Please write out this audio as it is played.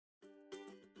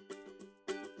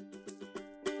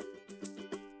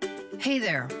Hey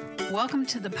there. Welcome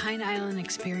to the Pine Island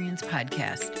Experience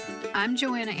podcast. I'm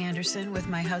Joanna Anderson with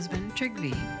my husband,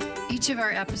 Trygve. Each of our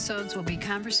episodes will be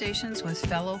conversations with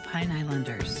fellow Pine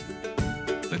Islanders.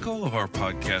 The goal of our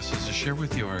podcast is to share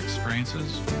with you our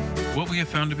experiences, what we have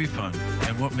found to be fun,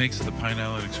 and what makes the Pine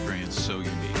Island experience so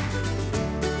unique.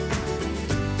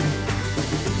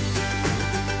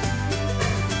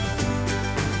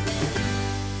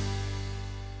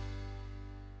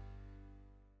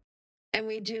 And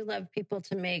we do love people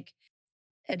to make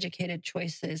educated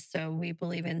choices. So we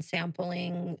believe in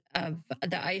sampling of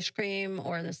the ice cream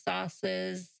or the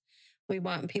sauces. We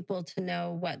want people to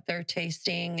know what they're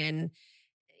tasting and,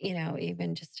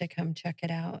 even just to come check it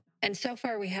out. And so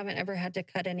far, we haven't ever had to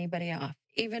cut anybody off,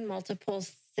 even multiple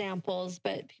samples,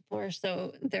 but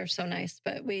people they're so nice.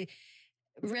 But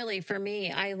for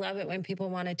me, I love it when people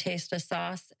want to taste a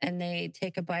sauce and they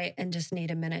take a bite and just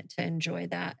need a minute to enjoy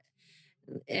that.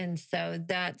 And so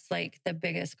that's like the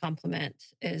biggest compliment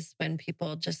is when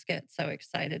people just get so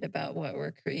excited about what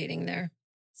we're creating there.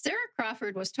 Sarah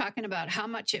Crawford was talking about how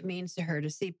much it means to her to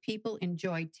see people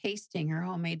enjoy tasting her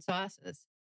homemade sauces.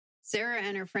 Sarah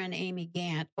and her friend Aimee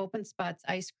Gantt opened Spot's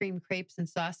ice cream, crepes, and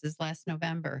sauces last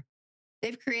November.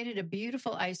 They've created a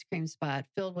beautiful ice cream spot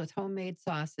filled with homemade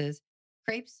sauces,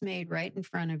 crepes made right in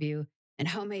front of you, and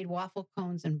homemade waffle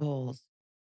cones and bowls.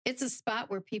 It's a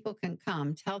spot where people can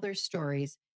come, tell their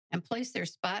stories, and place their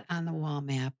spot on the wall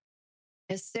map.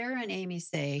 As Sarah and Aimee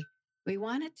say, we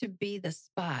want it to be the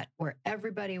spot where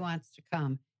everybody wants to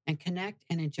come and connect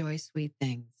and enjoy sweet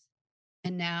things.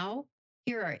 And now,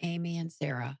 here are Aimee and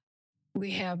Sarah.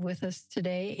 We have with us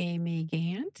today Aimee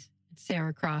Gantt,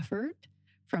 Sarah Crawford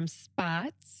from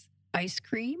Spot's Ice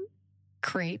Cream,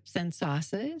 Crepes, and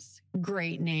Sauces.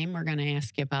 Great name. We're going to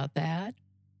ask you about that.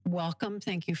 Welcome.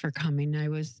 Thank you for coming.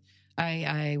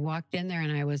 I walked in there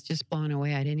and I was just blown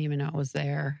away. I didn't even know it was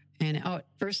there. And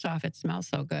first off, it smells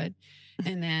so good.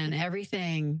 And then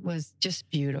everything was just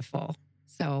beautiful.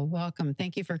 So welcome.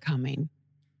 Thank you for coming.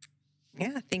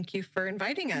 Yeah, thank you for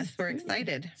inviting us. We're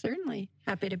excited. Certainly.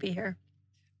 Happy to be here.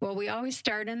 Well, we always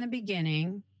start in the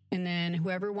beginning and then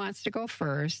whoever wants to go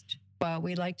first. But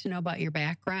we'd like to know about your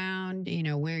background,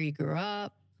 where you grew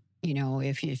up,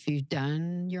 if you've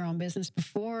done your own business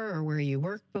before or where you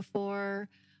worked before,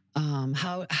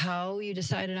 how you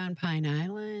decided on Pine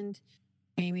Island.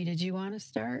 Aimee, did you want to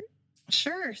start?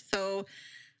 Sure. So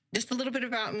just a little bit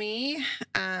about me.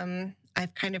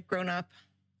 I've kind of grown up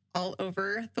all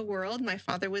over the world. My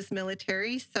father was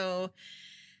military, so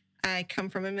I come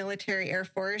from a military Air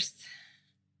Force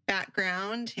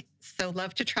background. So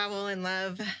love to travel and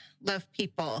love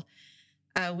people.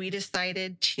 We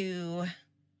decided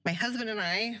my husband and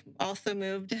I also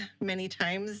moved many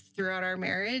times throughout our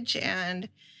marriage, and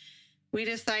we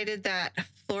decided that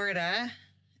Florida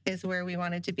is where we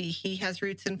wanted to be. He has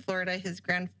roots in Florida. His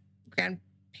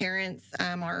grandparents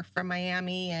are from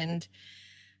Miami, and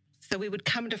so we would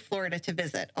come to Florida to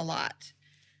visit a lot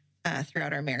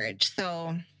throughout our marriage.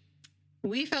 So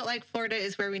we felt like Florida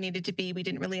is where we needed to be. We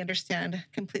didn't really understand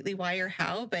completely why or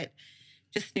how, but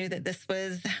just knew that this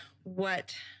was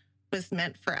what was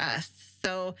meant for us.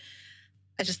 So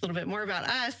just a little bit more about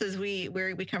us is we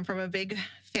come from a big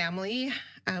family.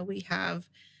 We have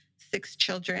 6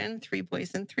 children, 3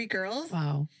 boys and 3 girls.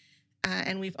 Wow.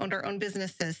 And we've owned our own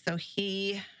businesses. So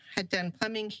he had done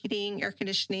plumbing, heating, air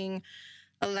conditioning,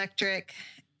 electric,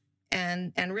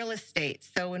 and real estate.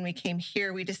 So when we came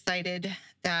here, we decided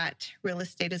that real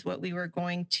estate is what we were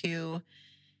going to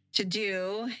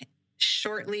do.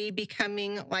 Shortly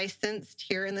becoming licensed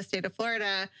here in the state of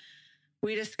Florida,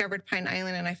 we discovered Pine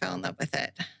Island and I fell in love with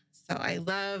it. So I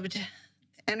loved the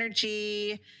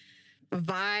energy,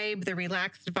 vibe, the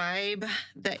relaxed vibe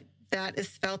that is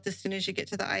felt as soon as you get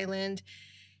to the island.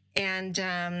 And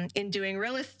in doing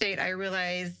real estate, I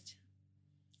realized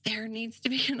there needs to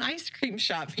be an ice cream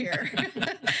shop here.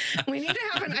 We need to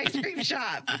have an ice cream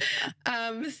shop.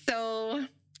 So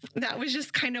that was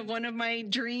just kind of one of my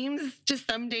dreams to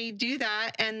someday do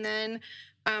that. And then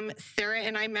Sarah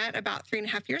and I met about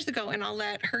 3.5 years ago, and I'll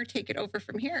let her take it over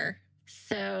from here.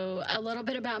 So a little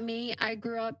bit about me. I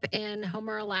grew up in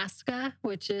Homer, Alaska,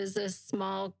 which is a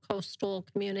small coastal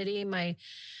community. My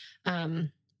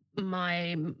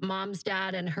mom's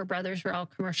dad and her brothers were all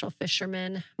commercial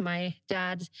fishermen. My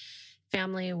dad's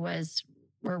family were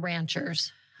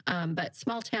ranchers, but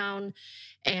small town,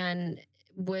 and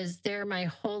was there my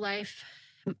whole life.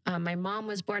 My mom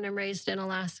was born and raised in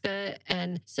Alaska,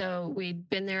 and so we'd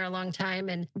been there a long time.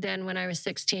 And then when I was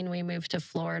 16, we moved to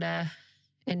Florida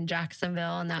in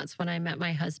Jacksonville, and that's when I met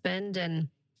my husband. And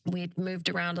we'd moved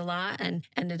around a lot and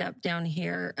ended up down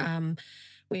here.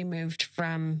 We moved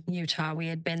from Utah. We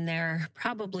had been there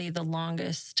probably the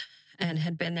longest and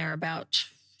had been there about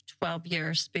 12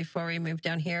 years before we moved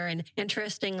down here. And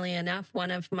interestingly enough, one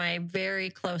of my very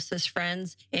closest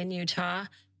friends in Utah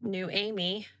knew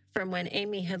Aimee from when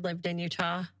Aimee had lived in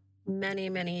Utah many,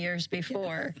 many years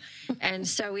before. Yes. And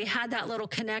so we had that little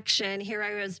connection. Here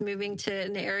I was moving to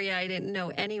an area I didn't know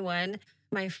anyone.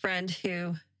 My friend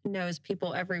who knows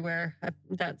people everywhere,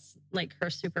 that's like her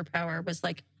superpower, was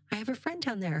like, I have a friend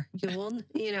down there,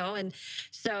 and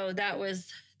so that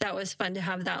was fun to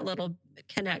have that little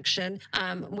connection.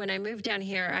 When I moved down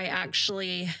here, I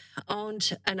actually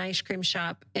owned an ice cream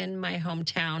shop in my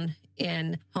hometown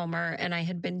in Homer, and I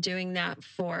had been doing that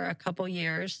for a couple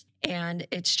years, and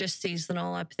it's just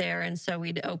seasonal up there. And so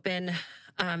we'd open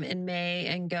in May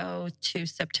and go to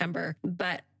September.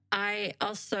 But I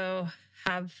also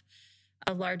have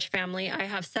a large family. I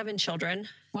have 7 children,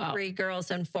 wow. 3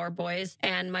 girls and 4 boys.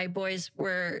 And my boys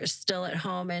were still at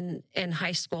home and in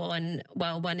high school and,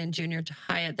 one in junior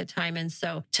high at the time. And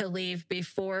so to leave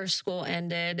before school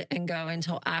ended and go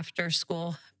until after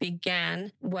school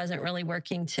began wasn't really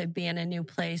working, to be in a new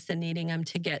place and needing them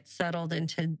to get settled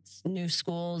into new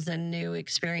schools and new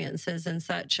experiences and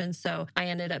such. And so I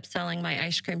ended up selling my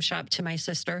ice cream shop to my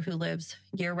sister, who lives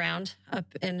year round up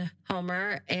in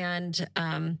Homer, and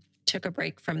took a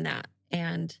break from that.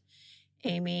 And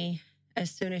Aimee, as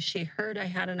soon as she heard I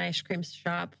had an ice cream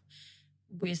shop,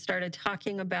 we started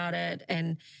talking about it,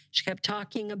 and she kept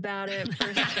talking about it for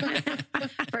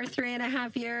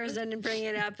 3.5 years and bring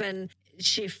it up. And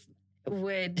she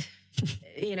would,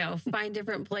 find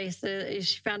different places.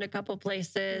 She found a couple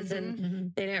places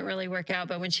and they didn't really work out.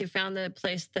 But when she found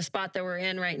the spot that we're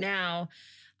in right now,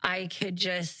 I could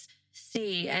just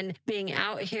see. And being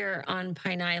out here on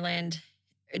Pine Island,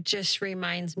 it just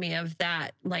reminds me of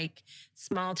that like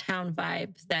small town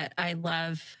vibe that I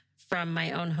love from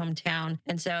my own hometown.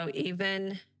 And so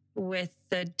even with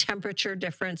the temperature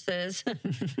differences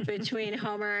between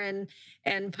Homer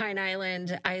and Pine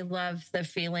Island, I love the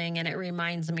feeling, and it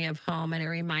reminds me of home, and it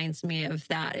reminds me of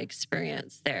that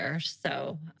experience there.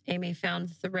 So Aimee found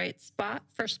the right spot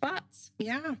for spots.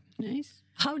 Yeah. Nice.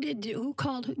 Did you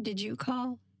call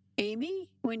Aimee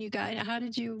how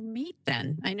did you meet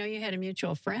then? I know you had a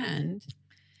mutual friend.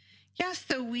 Yeah,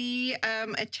 so we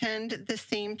attend the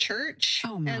same church.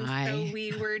 Oh, my. And so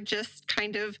we were just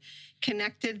kind of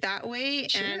connected that way.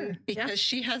 Sure. And because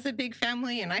she has a big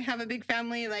family and I have a big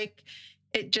family, like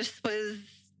it just was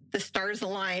the stars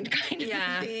aligned kind of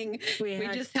thing. We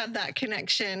just had that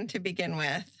connection to begin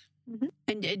with. Mm-hmm.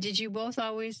 And did you both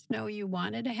always know you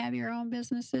wanted to have your own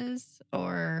businesses,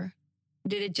 or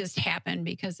did it just happen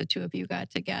because the two of you got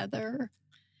together?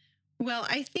 Well,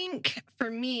 I think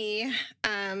for me,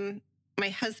 my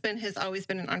husband has always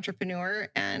been an entrepreneur,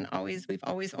 and we've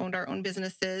always owned our own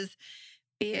businesses,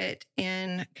 be it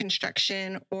in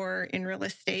construction or in real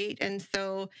estate. And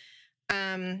so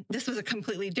this was a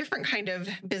completely different kind of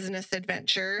business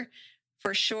adventure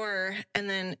for sure. And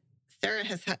then Sarah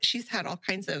she's had all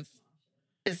kinds of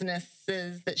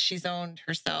businesses that she's owned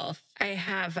herself. I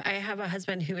have a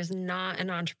husband who is not an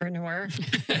entrepreneur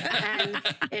and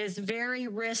is very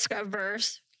risk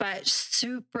averse, but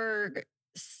super,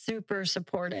 super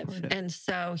supportive. And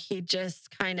so he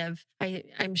just kind of,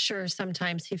 I'm sure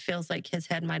sometimes he feels like his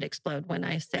head might explode when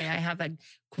I say I have a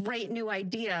great new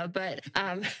idea, but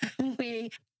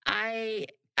I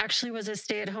actually was a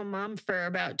stay-at-home mom for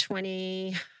about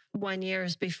 21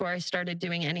 years before I started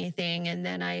doing anything. And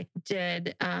then I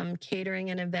did catering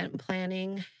and event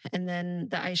planning, and then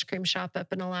the ice cream shop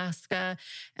up in Alaska.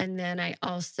 And then I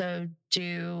also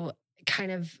do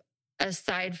kind of,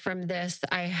 aside from this,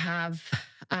 I have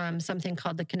something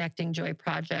called the Connecting Joy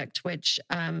Project, which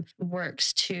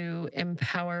works to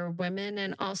empower women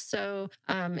and also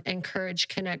encourage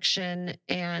connection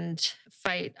and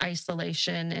fight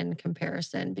isolation and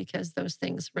comparison, because those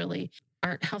things really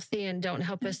aren't healthy and don't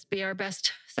help us be our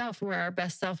best self. We're our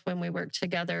best self when we work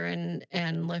together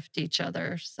and lift each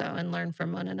other, and learn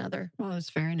from one another. Well, that's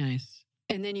very nice.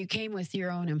 And then you came with your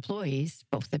own employees,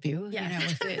 both of you.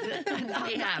 Yes.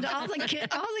 All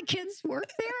the kids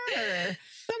work there? Or?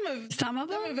 Some of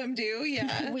them do,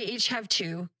 yeah. We each have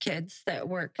 2 kids that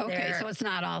work there. Okay, so it's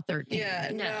not all 13.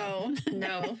 Yeah, no.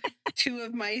 2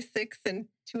 of my 6 and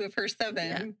 2 of her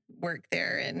 7 work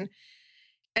there. And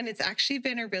it's actually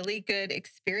been a really good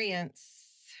experience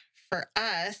for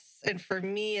us and for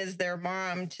me as their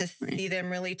mom to see them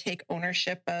really take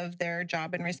ownership of their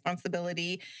job and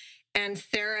responsibility. And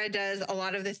Sarah does a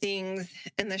lot of the things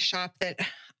in the shop that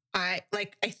I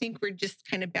think we're just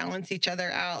kind of balance each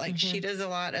other out. Like she does a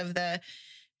lot of the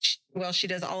she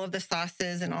does all of the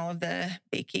sauces and all of the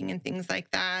baking and things like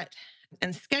that,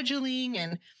 and scheduling.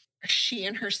 And she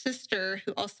and her sister,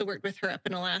 who also worked with her up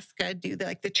in Alaska, do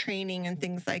the training and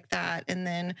things like that. And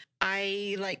then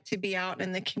I like to be out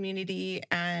in the community,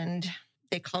 and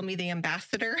they call me the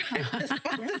ambassador.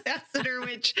 Ambassador,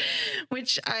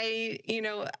 which I,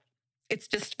 it's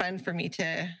just fun for me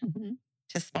to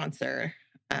sponsor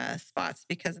spots,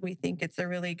 because we think it's a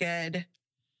really good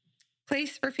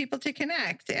place for people to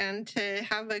connect and to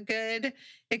have a good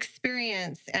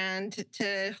experience, and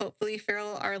to hopefully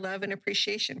feel our love and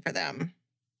appreciation for them.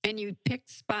 And you picked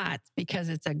spots because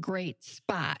it's a great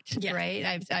spot,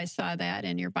 right? I saw that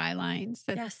in your bylines.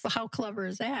 Yes. How clever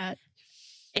is that?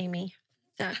 Aimee.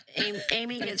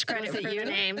 Aimee gets credit for the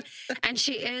name. And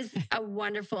she is a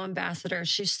wonderful ambassador.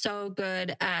 She's so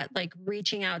good at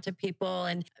reaching out to people,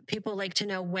 and people like to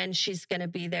know when she's going to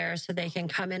be there so they can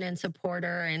come in and support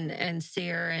her and see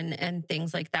her and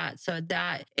things like that. So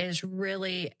that is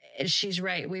really, she's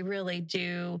right. We really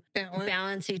do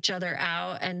balance each other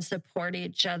out and support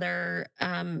each other.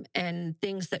 And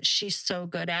things that she's so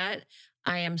good at,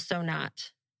 I am so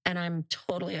not. And I'm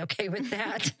totally okay with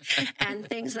that. And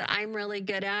things that I'm really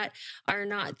good at are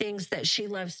not things that she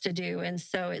loves to do. And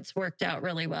so it's worked out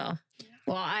really well.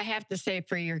 Well, I have to say,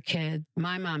 for your kid,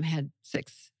 my mom had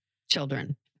 6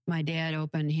 children. My dad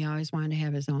he always wanted to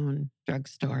have his own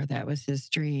drugstore. That was his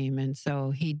dream. And so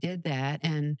he did that.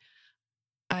 And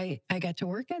I got to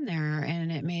work in there,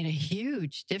 and it made a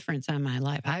huge difference on my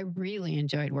life. I really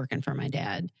enjoyed working for my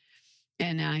dad.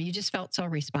 And you just felt so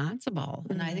responsible.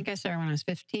 And I think I started when I was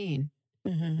 15.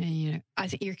 And I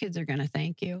think your kids are going to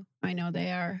thank you. I know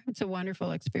they are. It's a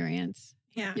wonderful experience.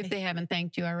 Yeah. If they haven't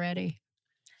thanked you already.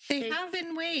 They have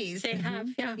in ways. They have,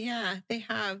 yeah. Yeah, they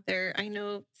have. I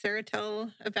know, Sarah,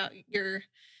 tell about your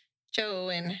Joe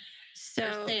and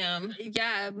Sam.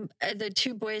 Yeah, the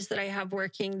 2 boys that I have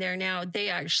working there now, they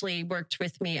actually worked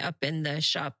with me up in the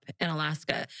shop in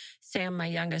Alaska. Sam, my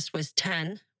youngest, was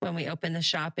 10 when we opened the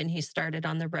shop, and he started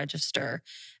on the register.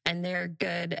 And they're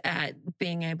good at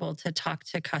being able to talk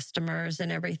to customers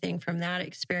and everything from that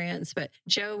experience. But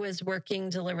Joe was working,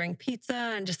 delivering pizza,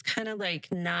 and just kind of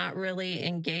not really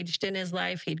engaged in his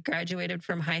life. He'd graduated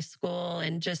from high school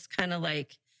and just kind of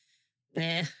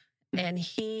eh. And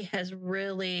he has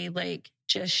really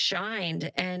just shined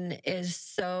and is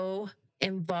so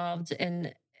involved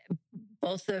in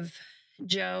both of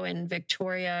Joe and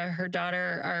Victoria, her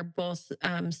daughter, are both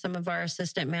some of our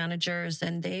assistant managers,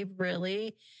 and they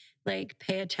really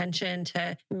pay attention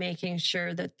to making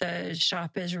sure that the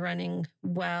shop is running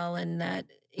well, and that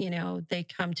they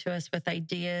come to us with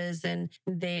ideas, and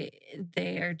they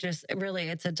are just really,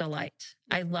 it's a delight.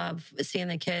 I love seeing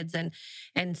the kids.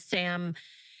 And Sam,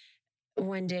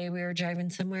 one day we were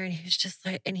driving somewhere, and he was just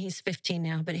and he's 15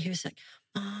 now, but he was like,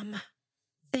 Mom,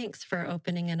 thanks for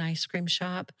opening an ice cream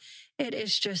shop. It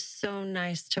is just so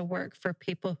nice to work for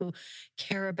people who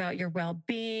care about your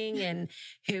well-being and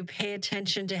who pay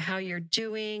attention to how you're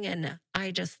doing. And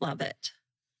I just love it.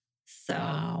 So,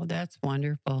 wow, that's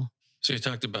wonderful. So you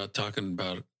talking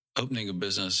about opening a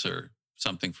business or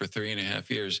something for 3.5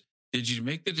 years. Did you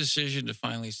make the decision to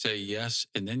finally say yes,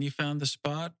 and then you found the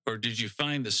spot? Or did you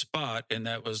find the spot and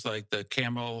that was the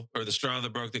camel or the straw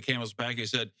that broke the camel's back? You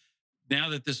said, now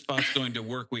that this spot's going to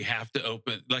work, we have to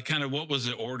open. Kind of what was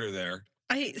the order there?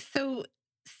 So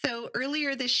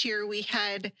earlier this year, we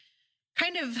had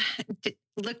kind of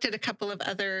looked at a couple of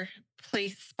other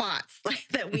spots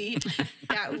that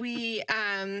we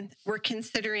were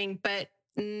considering, but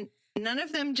none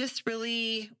of them just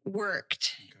really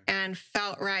worked and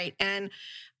felt right. And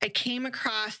I came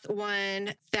across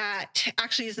one that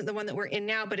actually isn't the one that we're in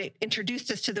now, but it introduced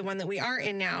us to the one that we are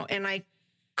in now. And I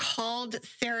called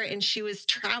Sarah, and she was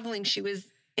traveling. She was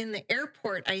in the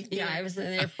airport, I think. Yeah, I was in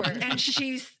the airport.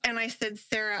 And I said,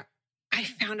 Sarah, I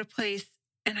found a place,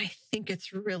 and I think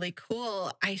it's really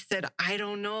cool. I said, I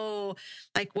don't know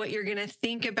what you're going to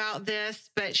think about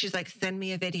this, but she's like, send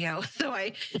me a video. So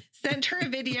I sent her a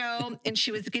video, and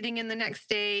she was getting in the next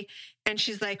day, and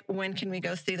she's like, when can we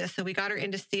go see this? So we got her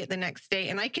in to see it the next day,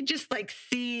 and I could just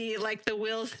see the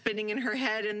wheels spinning in her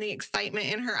head and the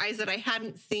excitement in her eyes that I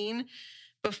hadn't seen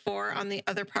before on the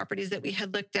other properties that we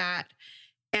had looked at.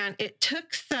 And it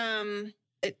took some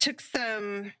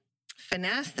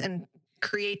finesse and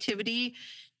creativity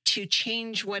to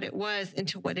change what it was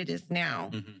into what it is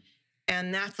now. Mm-hmm.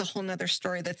 And that's a whole nother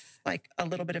story that's a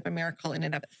little bit of a miracle in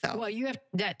and of itself. Well, you have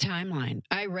that timeline.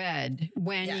 I read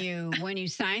when you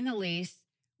sign the lease,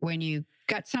 when you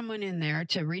got someone in there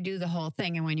to redo the whole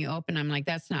thing, and when you open, I'm like,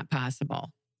 that's not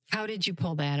possible. How did you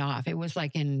pull that off? It was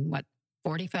in what,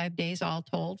 45 days all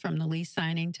told from the lease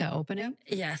signing to opening?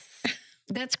 Yes.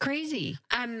 That's crazy.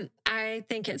 I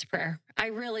think it's prayer. I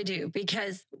really do,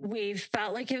 because we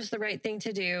felt like it was the right thing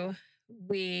to do.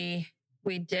 We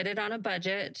did it on a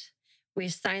budget. We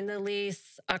signed the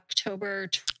lease October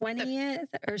 20th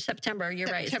or September. You're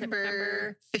right.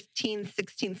 September 15th,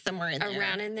 16th, somewhere in there.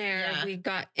 Around in there. Yeah. We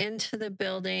got into the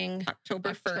building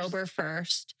October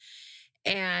 1st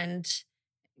and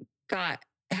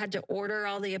had to order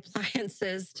all the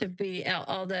appliances to be,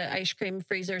 all the ice cream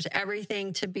freezers,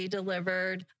 everything to be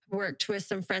delivered. Worked with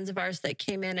some friends of ours that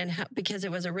came in and because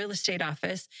it was a real estate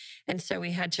office. And so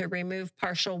we had to remove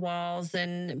partial walls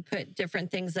and put different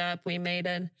things up. We made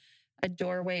a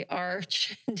doorway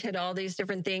arch, did all these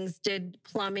different things, did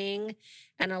plumbing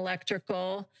and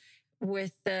electrical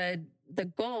with the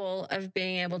goal of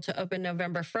being able to open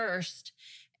November 1st.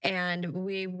 And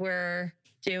we were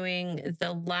doing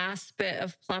the last bit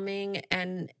of plumbing,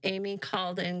 and Aimee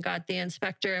called and got the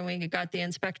inspector, and we got the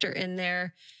inspector in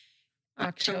there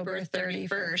October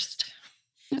 31st.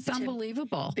 That's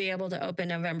unbelievable. Be able to open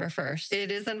November 1st.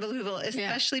 It is unbelievable,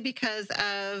 especially because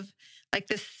of like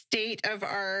the state of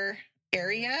our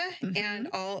area and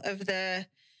all of the,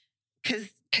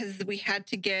 because we had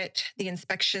to get the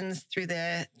inspections through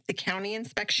the county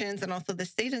inspections, and also the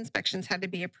state inspections had to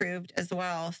be approved as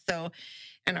well. So,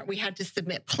 and we had to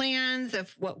submit plans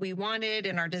of what we wanted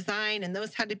in our design, and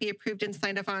those had to be approved and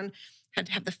signed off on. Had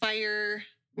to have the fire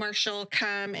marshal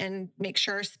come and make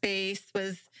sure our space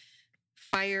was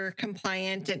fire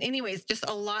compliant. And anyways, just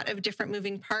a lot of different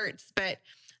moving parts. But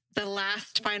the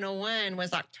last final one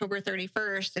was October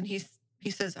 31st. And he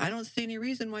says, I don't see any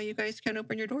reason why you guys can't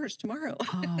open your doors tomorrow.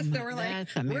 Oh, so we're like,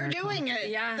 we're doing it.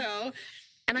 Yeah. So,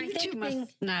 and I think you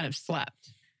must not have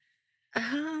slept.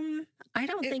 I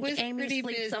don't think Aimee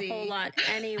sleeps a whole lot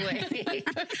anyway.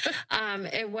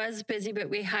 It was busy, but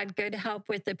we had good help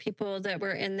with the people that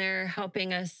were in there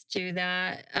helping us do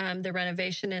that, the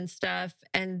renovation and stuff.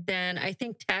 And then I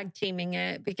think tag teaming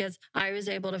it, because I was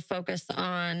able to focus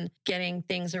on getting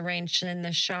things arranged in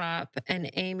the shop,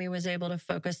 and Aimee was able to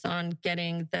focus on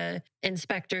getting the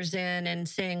inspectors in and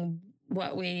seeing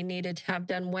what we needed to have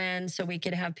done when, so we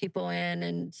could have people in.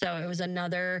 And so it was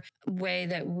another way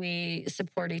that we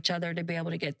support each other to be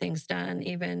able to get things done,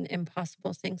 even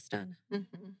impossible things done.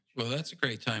 Mm-hmm. Well, that's a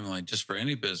great timeline just for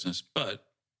any business, but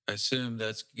I assume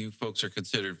that's, you folks are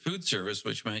considered food service,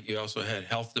 which meant you also had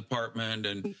health department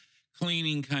and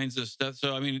cleaning kinds of stuff.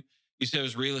 So, I mean, you said it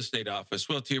was real estate office.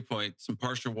 Well, to your point, some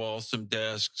partial walls, some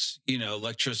desks,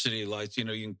 electricity, lights, you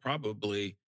can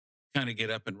probably kind of get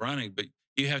up and running, but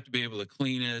you have to be able to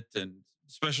clean it, and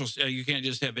you can't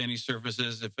just have any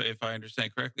surfaces, if I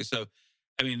understand correctly. So,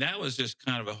 I mean, that was just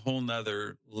kind of a whole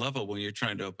nother level when you're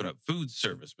trying to open up food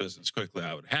service business quickly.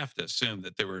 I would have to assume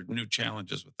that there were new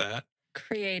challenges with that.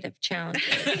 Creative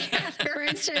challenges. For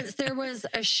instance, there was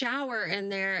a shower in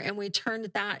there, and we turned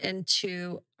that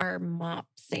into our mop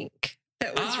sink.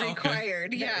 That was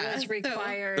required. Okay. Yeah. That was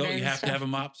required. So you have to have a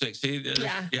mop sink. See?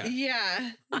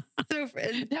 Yeah. So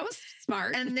that was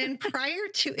smart. And then prior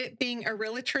to it being a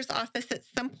realtor's office, at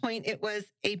some point it was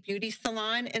a beauty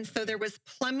salon. And so there was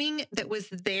plumbing that was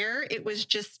there. It was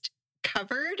just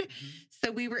covered. Mm-hmm.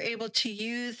 So we were able to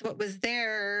use what was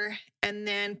there and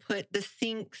then put the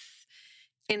sinks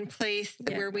in place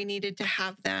where we needed to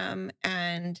have them.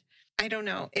 And I don't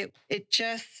know, it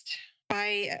just,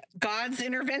 by God's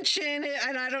intervention,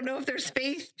 and I don't know if there's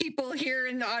faith people here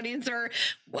in the audience or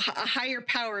a higher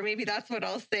power, maybe that's what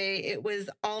I'll say. It was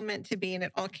all meant to be, and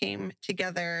it all came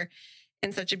together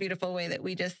in such a beautiful way that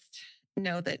we just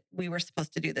know that we were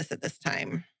supposed to do this at this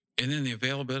time. And then the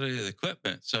availability of the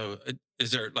equipment. So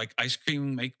is there like ice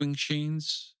cream making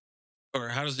machines? Or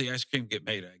how does the ice cream get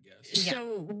made, I guess?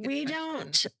 So we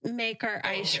don't make our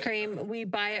ice cream. We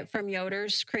buy it from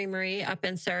Yoder's Creamery up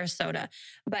in Sarasota.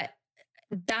 But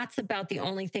that's about the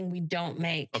only thing we don't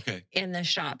make in the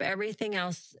shop. Everything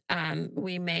else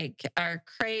we make. Our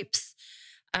crepes,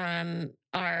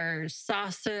 our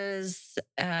sauces,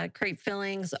 crepe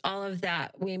fillings, all of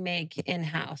that we make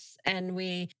in-house. And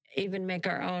we even make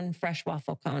our own fresh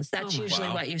waffle cones. That's usually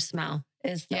what you smell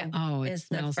is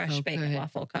the fresh baked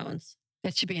waffle cones.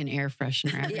 That should be an air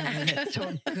freshener. It's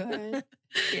so good.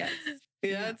 Yes.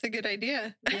 Yeah, that's a good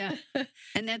idea. Yeah.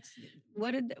 And that's,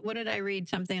 what did I read?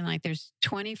 Something like there's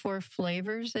 24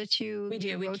 flavors that we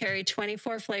do. We carry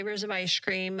 24 flavors of ice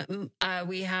cream.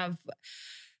 We have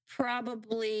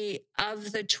probably,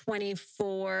 of the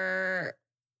 24,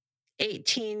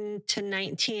 18 to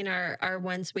 19 are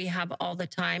ones we have all the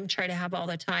time, try to have all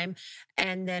the time.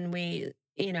 And then we,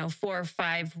 4 or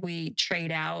 5 we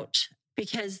trade out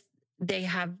because they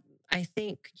have I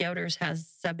think Yoder's has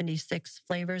 76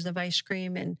 flavors of ice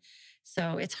cream. And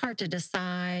so it's hard to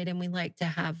decide. And we like to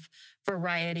have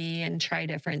variety and try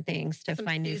different things to Some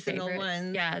find new seasonal favorites.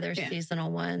 ones. Yeah, there's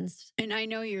seasonal ones. And I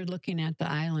know you're looking at the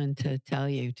island to tell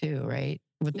you too, right?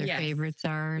 What their Yes. favorites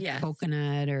are, Yes.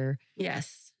 coconut or...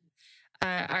 Yes.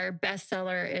 Our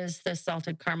bestseller is the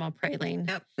salted caramel praline.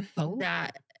 Yep. Oh,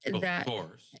 Of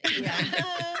course. Yeah.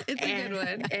 It's a good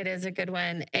one. It is a good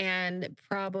one. And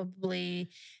probably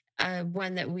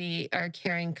one that we are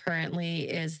carrying currently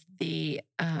is the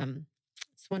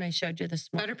it's one I showed you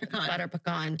this morning. Butter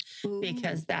pecan,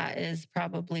 because that is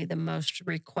probably the most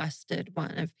requested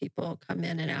one. If people come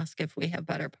in and ask if we have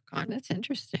butter pecan. that's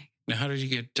interesting. Now, how did you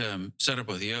get set up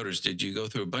with Yoder's? Did you go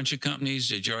through a bunch of companies?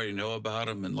 Did you already know about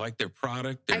them and like their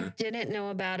product? I didn't know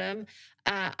about them.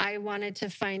 I wanted to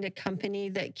find a company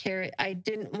that carried. I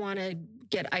didn't want to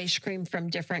get ice cream from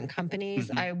different companies.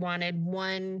 Mhm. I wanted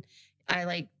one. I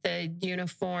like the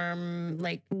uniform,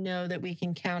 like know that we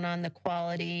can count on the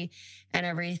quality and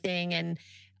everything. And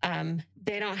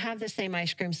they don't have the same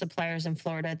ice cream suppliers in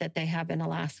Florida that they have in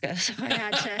Alaska. So I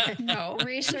had to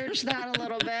research that a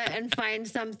little bit and find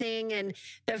something. And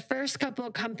the first couple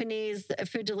of companies,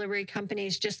 food delivery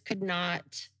companies, just could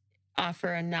not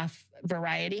offer enough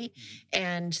variety.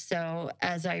 And so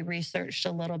as I researched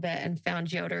a little bit and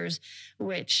found Yoder's,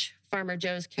 which Farmer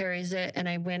Joe's carries it, and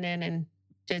I went in and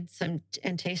did some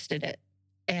and tasted it.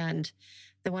 And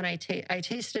the one I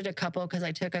tasted a couple because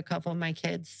I took a couple of my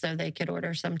kids so they could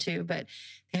order some too. But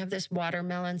they have this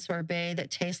watermelon sorbet that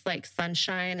tastes like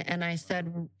sunshine. And I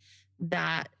said,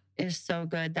 that is so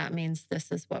good. That means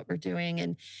this is what we're doing.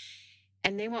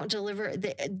 And they won't deliver.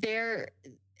 They're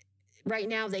right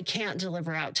now, they can't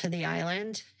deliver out to the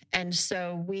island. And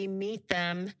so we meet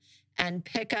them and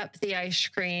pick up the ice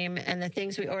cream and the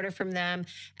things we order from them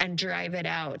and drive it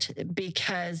out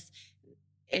because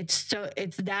it's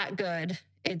that good.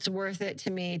 It's worth it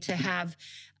to me to have,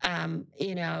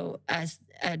 as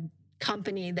a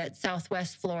company that's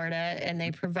Southwest Florida and they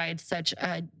provide such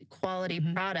a quality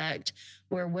product.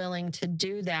 We're willing to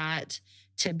do that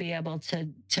to be able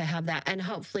to have that. And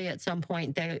hopefully at some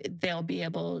point they'll be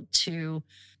able to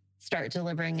start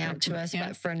delivering out to us. Yeah.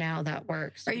 But for now, that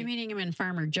works. Are you meeting them in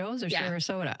Farmer Joe's or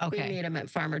Sarasota? Okay. We meet them at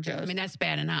Farmer Joe's. I mean, that's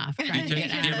bad enough. Do you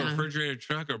have a refrigerated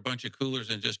truck or a bunch of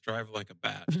coolers and just drive like a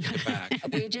bat in the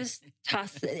back? We just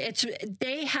toss it.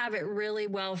 They have it really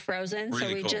well frozen. Really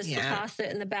so we cool. just toss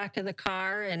it in the back of the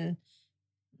car and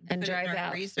drive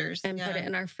out freezers. And put it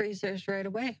in our freezers right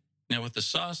away. Now with the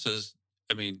sauces,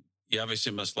 I mean, you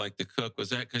obviously must like to cook.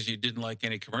 Was that because you didn't like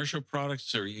any commercial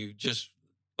products or you just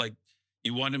like,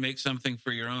 you want to make something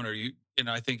for your own, or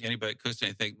I think anybody that cooks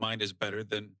anything, mine is better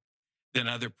than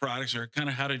other products, or kind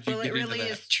of how did you get into that? Well, it really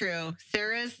is true.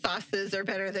 Sarah's sauces are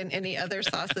better than any other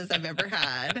sauces I've ever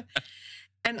had.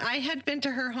 And I had been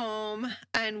to her home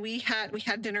and we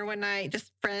had dinner one night,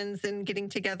 just friends and getting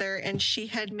together. And she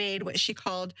had made what she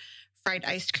called fried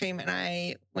ice cream. And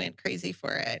I went crazy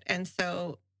for it. And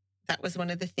so that was one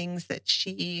of the things that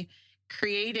she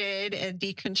created, a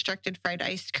deconstructed fried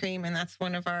ice cream. And that's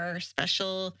one of our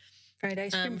special fried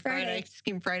ice cream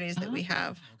Fridays that we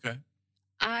have. Okay.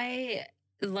 I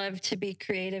love to be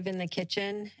creative in the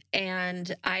kitchen.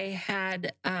 And I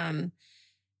had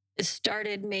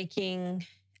started making,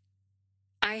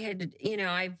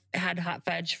 I've had hot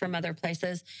fudge from other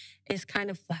places. It's kind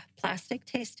of plastic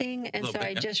tasting. And so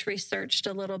I just researched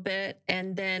a little bit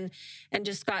and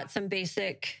just got some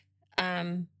basic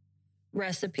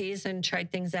recipes and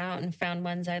tried things out and found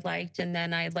ones I liked. And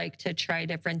then I like to try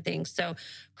different things. So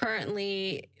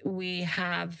currently we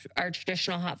have our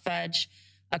traditional hot fudge,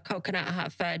 a coconut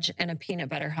hot fudge, and a peanut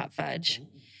butter hot fudge. Ooh.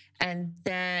 And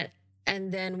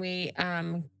then we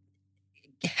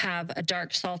have a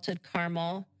dark salted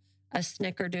caramel, a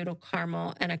snickerdoodle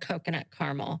caramel, and a coconut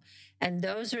caramel. And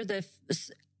those are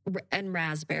and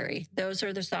raspberry. Those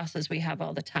are the sauces we have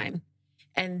all the time.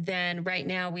 And then right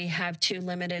now we have 2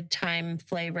 limited time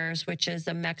flavors, which is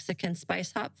a Mexican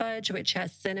spice hot fudge, which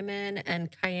has cinnamon and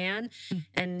cayenne.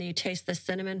 And you taste the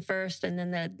cinnamon first and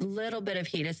then the little bit of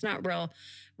heat. It's not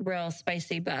real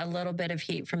spicy, but a little bit of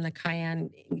heat from the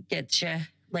cayenne gets you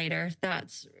later.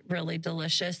 That's really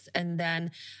delicious. And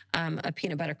then a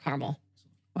peanut butter caramel.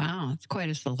 Wow, it's quite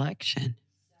a selection.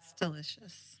 It's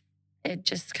delicious. It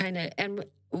just kind of, and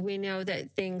we know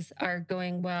that things are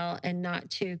going well and not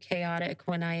too chaotic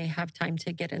when I have time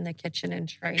to get in the kitchen and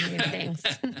try new things.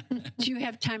 Do you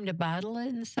have time to bottle it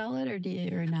and sell it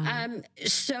or not?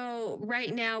 So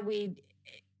right now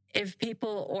if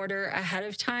people order ahead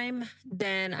of time,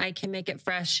 then I can make it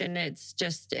fresh and it's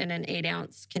just in an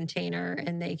 8-ounce container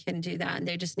and they can do that. And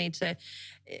they just need to,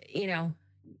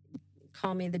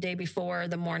 call me the day before,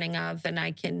 the morning of, and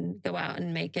I can go out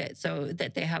and make it so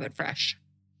that they have it fresh.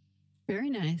 Very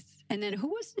nice. And then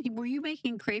were you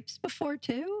making crepes before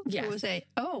too? Yes.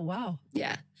 Oh, wow.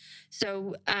 Yeah.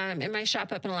 So in my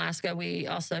shop up in Alaska, we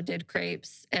also did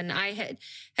crepes, and I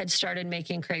had started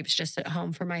making crepes just at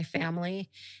home for my family.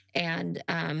 And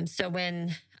so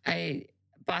when I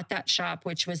bought that shop,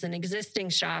 which was an existing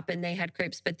shop, and they had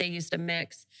crepes, but they used a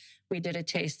mix, we did a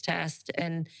taste test,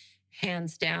 and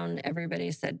hands down,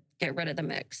 everybody said, get rid of the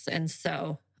mix. And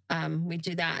so we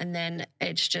do that. And then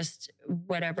it's just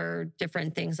whatever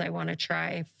different things I want to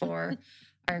try for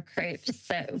our crepes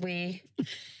that we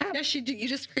have. Yes, you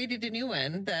just created a new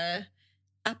one, the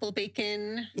apple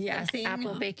bacon. Yes, thing.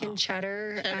 apple bacon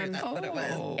cheddar. That's what it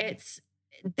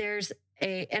was.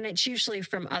 And it's usually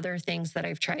from other things that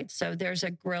I've tried. So there's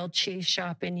a grilled cheese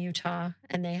shop in Utah,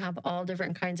 and they have all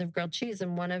different kinds of grilled cheese.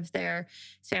 And one of their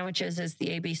sandwiches is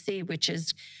the ABC, which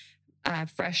is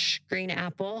fresh green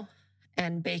apple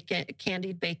and bacon,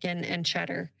 candied bacon and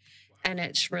cheddar. And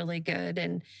it's really good.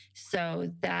 And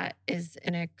so that is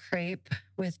in a crepe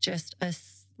with just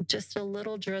a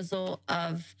little drizzle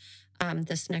of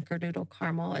the snickerdoodle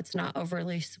caramel. It's not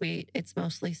overly sweet. It's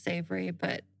mostly savory,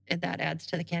 but that adds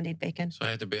to the candied bacon. So I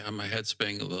had to be on my head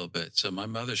spinning a little bit. So my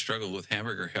mother struggled with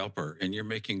hamburger helper, and you're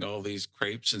making all these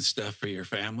crepes and stuff for your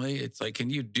family. It's like, can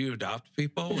you adopt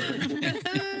people?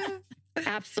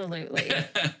 Absolutely.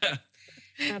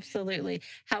 Absolutely.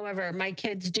 However, my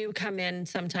kids do come in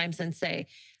sometimes and say,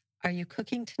 are you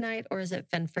cooking tonight, or is it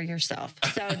fend for yourself?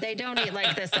 So they don't eat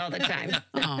like this all the time.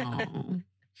 Oh.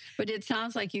 But it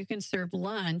sounds like you can serve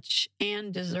lunch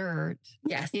and dessert.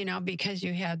 Yes. Because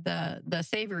you had the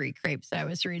savory crepes I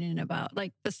was reading about,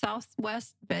 like the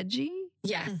Southwest veggie.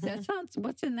 Yes.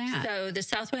 What's in that? So the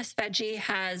Southwest veggie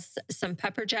has some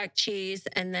pepper jack cheese,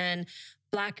 and then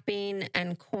black bean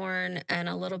and corn and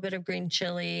a little bit of green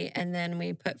chili. And then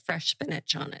we put fresh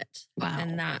spinach on it. Wow.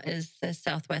 And that is the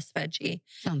Southwest veggie.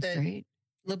 Sounds great.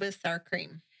 A little bit of sour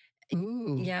cream.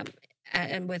 Ooh. Yep.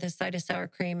 And with a side of sour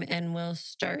cream. And we'll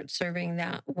start serving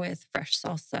that with fresh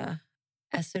salsa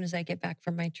as soon as I get back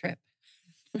from my trip.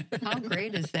 How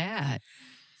great is that?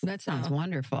 That sounds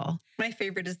wonderful. My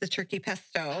favorite is the turkey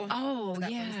pesto. Oh,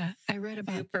 yeah. I read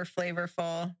about super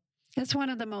flavorful. That's one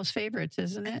of the most favorites,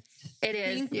 isn't it? It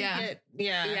is. Yeah.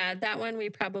 Yeah, that one we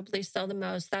probably sell the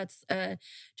most. That's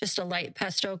just a light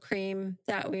pesto cream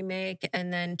that we make.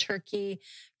 And then turkey,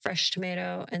 fresh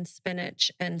tomato, and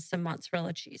spinach, and some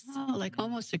mozzarella cheese. Oh, like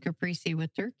almost a caprese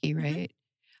with turkey, right?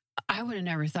 Mm-hmm. I would have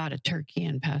never thought of turkey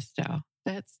and pesto.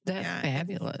 That's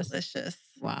fabulous. Delicious.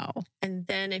 Wow. And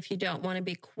then if you don't want to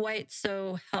be quite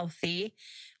so healthy,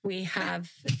 we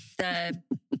have the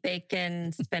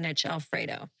bacon spinach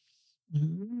Alfredo.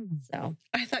 So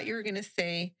I thought you were going to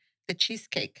say the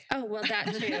cheesecake. Oh, well, that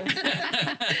too.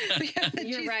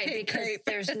 You're right, because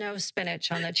there's no spinach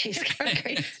on the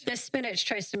cheesecake. The spinach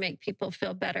tries to make people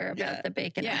feel better about the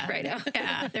bacon Alfredo.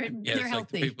 Yeah, they're healthy. Like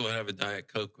the people that have a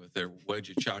Diet Coke with their wedge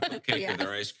of chocolate cake or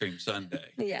their ice cream sundae.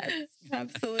 Yes,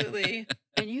 absolutely.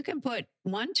 And you can put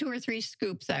 1, 2, or 3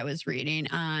 scoops, I was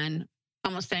reading, on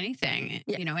almost anything,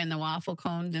 in the waffle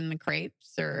cones, in the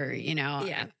crepes, or, in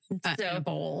a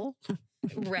bowl.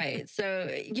 Right.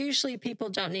 So usually people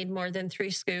don't need more than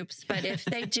 3 scoops, but if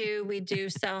they do, we do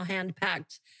sell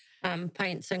hand-packed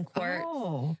pints and quarts.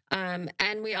 Oh.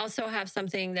 And we also have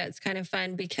something that's kind of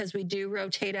fun because we do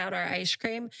rotate out our ice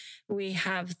cream. We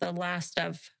have the last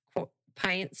of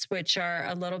pints, which are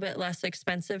a little bit less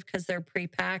expensive because they're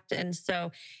pre-packed. And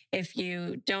so if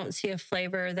you don't see a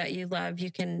flavor that you love,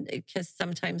 you can, because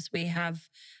sometimes we have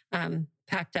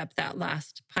packed up that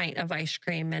last pint of ice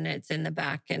cream and it's in the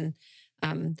back, and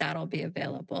that'll be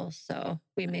available. So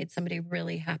we made somebody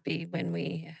really happy when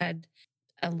we had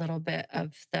a little bit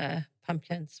of the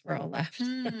pumpkin swirl left.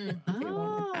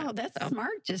 Oh, that's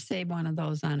smart. Just save one of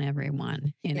those on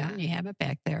everyone. You have it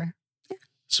back there.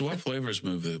 So what flavors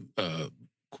move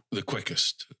the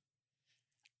quickest?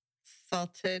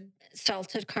 Salted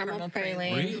caramel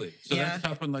praline. Really? So that's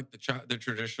topping like the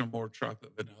traditional more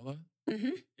chocolate vanilla? Mm-hmm.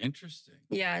 Interesting.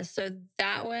 Yeah, so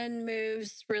that one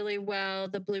moves really well.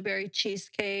 The blueberry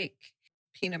cheesecake.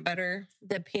 Peanut butter.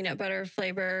 The peanut butter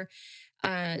flavor.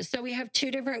 So we have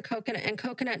 2 different coconut, and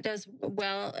coconut does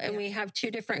well. And we have 2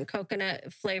 different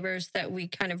coconut flavors that we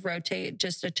kind of rotate,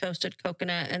 just a toasted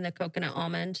coconut and the coconut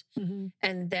almond. Mm-hmm.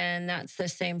 And then that's the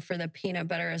same for the peanut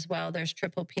butter as well. There's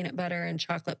triple peanut butter and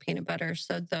chocolate peanut butter.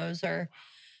 So those are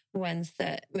ones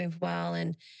that move well.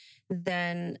 And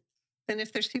then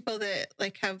if there's people that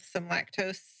like have some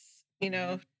lactose,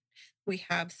 We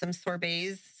have some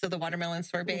sorbets, so the watermelon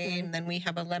sorbet, and then we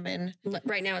have a lemon.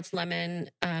 Right now it's lemon.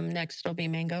 Next it'll be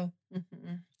mango.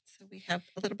 So we have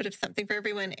a little bit of something for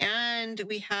everyone. And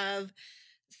we have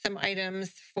some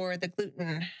items for the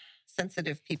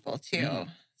gluten-sensitive people, too.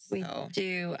 We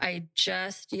do. I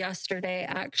just yesterday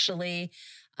actually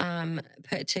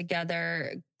put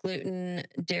together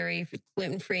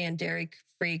gluten-free and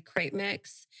dairy-free crepe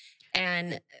mix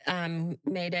and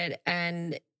made it.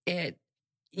 And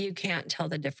you can't tell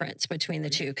the difference between the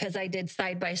two because I did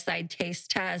side-by-side taste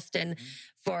test and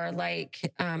for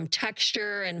like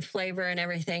texture and flavor and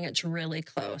everything, it's really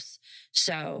close.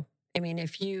 So, I mean,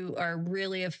 if you are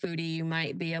really a foodie, you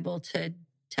might be able to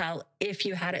tell if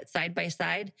you had it side by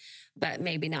side, but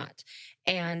maybe not.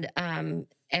 And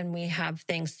we have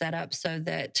things set up so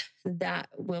that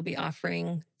we'll be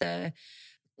offering the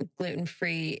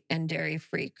gluten-free and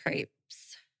dairy-free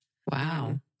crepes.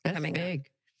 Wow. That's big.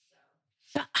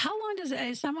 So how long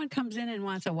if someone comes in and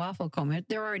wants a waffle cone,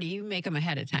 you make them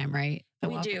ahead of time, right?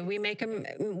 We do. We make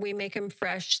them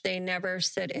fresh. They never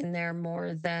sit in there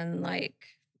more than like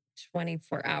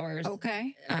 24 hours.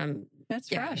 Okay. That's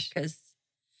fresh.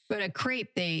 But a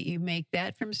crepe, you make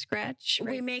that from scratch?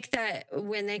 Right? We make that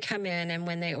when they come in and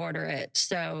when they order it.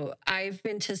 So I've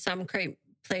been to some crepe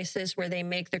places where they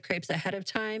make the crepes ahead of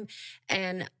time,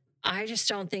 and I just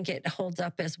don't think it holds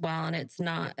up as well, and it's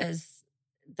not as,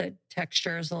 the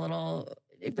texture is a little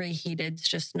reheated. It's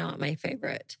just not my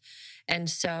favorite. And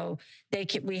so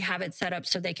we have it set up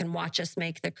so they can watch us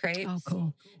make the crepes. Oh,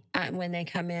 cool. When they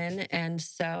come in. And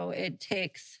so it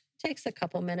takes a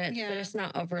couple minutes, but it's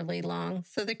not overly long.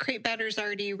 So the crepe batter's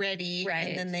already ready.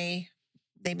 Right. And then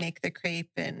they make the crepe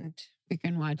and we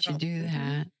can watch you do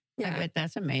that. Yeah. I bet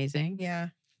that's amazing. Yeah.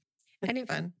 And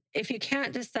fun. If you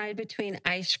can't decide between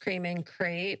ice cream and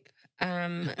crepe,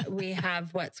 we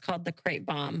have what's called the crepe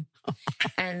bomb.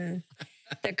 And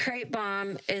the crepe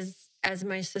bomb is, as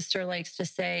my sister likes to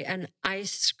say, an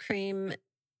ice cream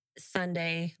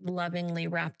sundae lovingly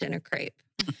wrapped in a crepe.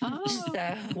 Oh,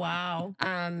 so, wow.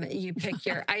 You pick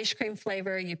your ice cream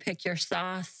flavor, you pick your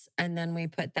sauce, and then we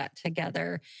put that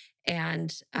together.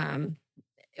 And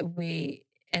we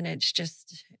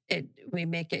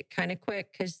make it kind of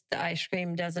quick because the ice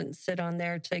cream doesn't sit on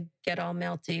there to get all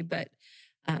melty. But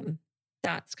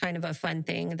that's kind of a fun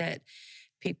thing that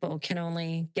people can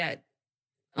only get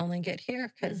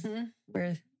here because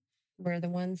we're the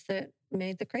ones that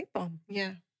made the crepe bomb.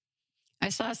 Yeah. I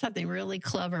saw something really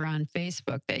clever on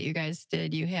Facebook that you guys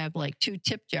did. You have like 2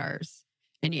 tip jars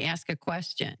and you ask a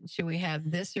question. Should we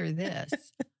have this or this?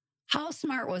 How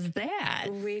smart was that?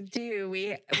 We do.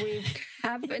 We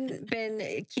haven't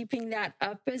been keeping that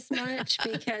up as much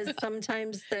because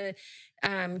sometimes the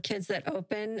kids that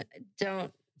open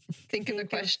don't think of a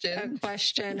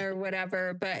question or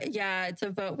whatever. But yeah, it's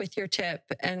a vote with your tip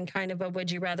and kind of a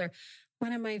would you rather.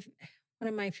 One of my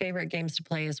favorite games to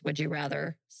play is Would You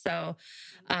Rather. So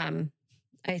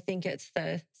I think it's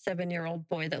the 7-year-old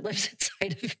boy that lives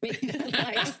inside of me that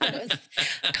likes those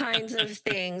kinds of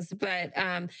things. But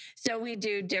so we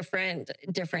do different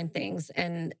things.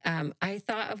 And I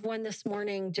thought of one this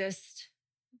morning just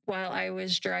while I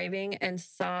was driving and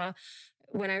saw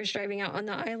when I was driving out on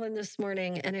the island this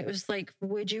morning. And it was like,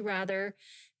 would you rather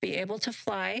be able to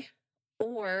fly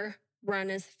or run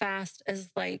as fast as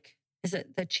is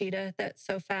it the cheetah that's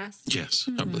so fast? Yes,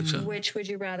 I believe so. Which would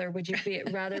you rather? Would you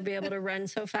rather be able to run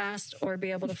so fast or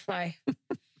be able to fly?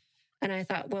 And I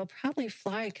thought, well, probably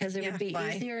fly because it would be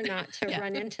easier not to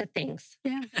run into things.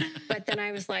 Yeah. But then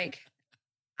I was like,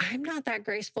 I'm not that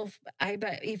graceful. I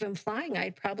bet even flying,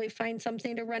 I'd probably find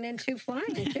something to run into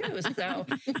flying too. So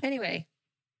anyway.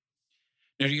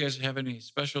 Now, do you guys have any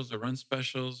specials or run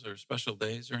specials or special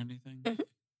days or anything? Mm-hmm.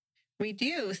 We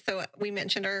do. So we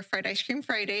mentioned our fried ice cream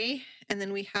Friday, and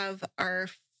then we have our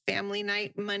family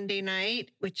night Monday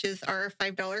night, which is our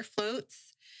 $5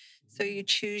 floats. So you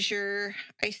choose your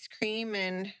ice cream,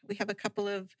 and we have a couple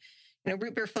of,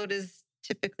 root beer float is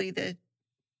typically the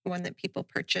one that people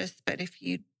purchase, but if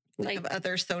you have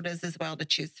other sodas as well to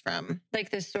choose from.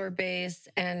 Like the sorbets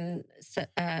and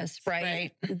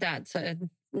Sprite, that's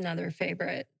another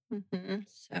favorite. Mm-hmm.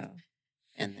 So,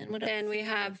 and then what else? Then we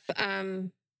have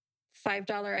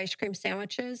 $5 ice cream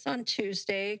sandwiches on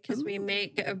Tuesday because we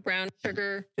make a brown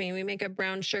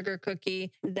sugar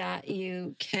cookie that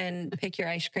you can pick your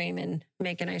ice cream and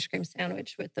make an ice cream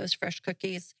sandwich with those fresh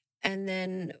cookies. And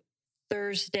then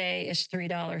Thursday is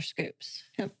 $3 scoops.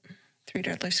 Yep.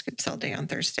 $3 scoops all day on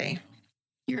Thursday.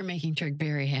 You're making Trick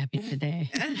very happy today.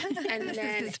 And this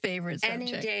then is his favorite subject.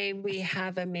 Any day we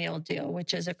have a meal deal,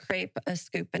 which is a crepe, a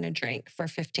scoop, and a drink for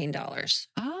 $15.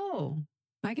 Oh,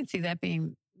 I can see that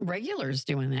being regulars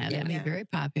doing that. It'd be Yeah. very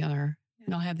popular.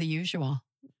 They'll have the usual.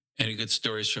 Any good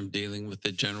stories from dealing with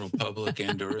the general public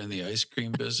and or in the ice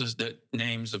cream business? That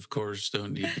names, of course,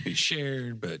 don't need to be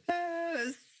shared, but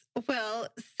Well,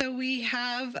 so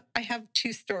I have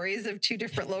two stories of two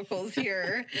different locals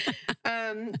here.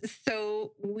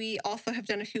 So we also have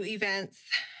done a few events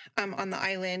on the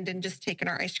island and just taken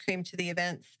our ice cream to the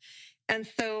events. And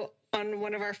so on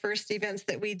one of our first events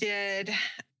that we did,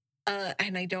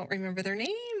 and I don't remember their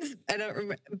names,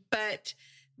 but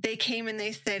they came and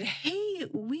they said, "Hey,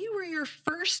 we were your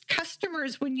first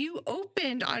customers when you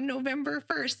opened on November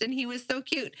 1st." And he was so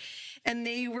cute. And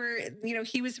they were,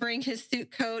 he was wearing his suit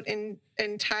coat and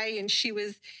tie, and she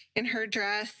was in her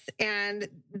dress. And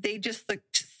they just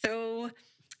looked so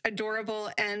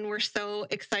adorable and were so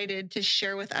excited to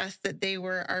share with us that they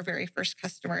were our very first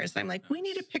customers. I'm like, we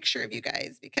need a picture of you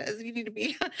guys because you need to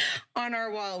be on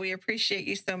our wall. We appreciate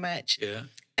you so much. yeah.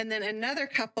 And then another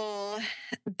couple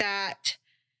that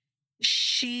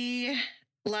she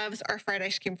loves our fried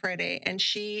ice cream Friday, and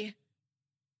she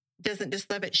doesn't just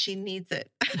love it, she needs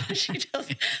it. She tells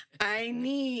me, I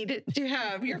need to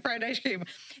have your fried ice cream.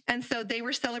 And so they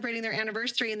were celebrating their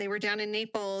anniversary and they were down in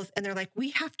Naples, and they're like,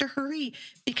 we have to hurry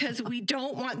because we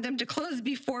don't want them to close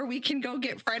before we can go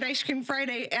get fried ice cream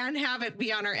Friday and have it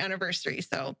be on our anniversary.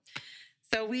 So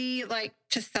we like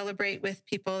to celebrate with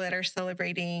people that are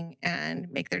celebrating and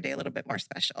make their day a little bit more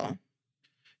special.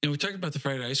 We talked about the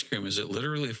fried ice cream. Is it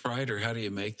literally fried, or how do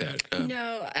you make that?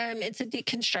 No, it's a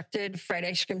deconstructed fried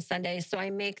ice cream sundae. So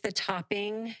I make the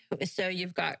topping. So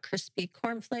you've got crispy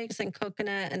cornflakes and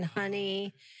coconut and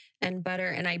honey and butter,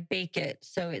 and I bake it.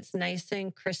 So it's nice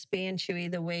and crispy and chewy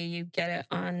the way you get it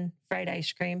on fried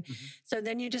ice cream. Mm-hmm. So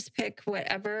then you just pick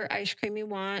whatever ice cream you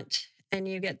want, and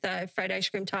you get the fried ice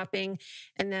cream topping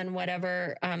and then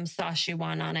whatever sauce you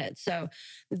want on it. So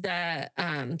the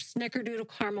snickerdoodle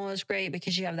caramel is great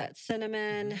because you have that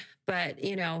cinnamon, but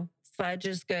fudge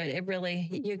is good. It really,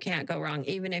 you can't go wrong,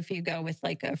 even if you go with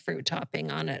like a fruit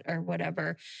topping on it or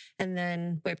whatever. And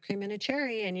then whipped cream and a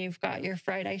cherry, and you've got your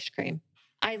fried ice cream.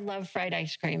 I love fried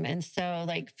ice cream. And so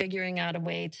like figuring out a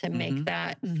way to make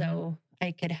that so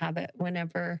I could have it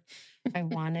whenever I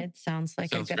wanted sounds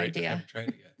like a good great. I idea. haven't tried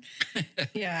it yet.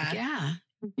 Yeah. Yeah.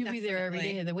 You'll be there every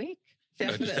day of the week. I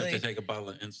just have Definitely. to take a bottle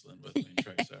of insulin with me and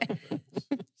try several things.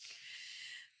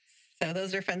 So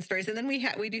those are fun stories. And then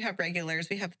we do have regulars.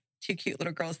 We have two cute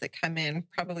little girls that come in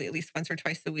probably at least once or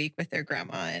twice a week with their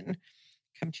grandma and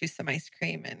come choose some ice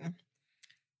cream. And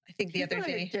I think the People other are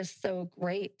day, just so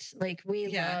great. Like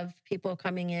we love people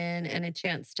coming in and a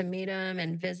chance to meet them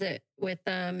and visit with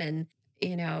them. And,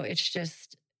 it's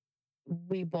just,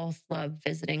 we both love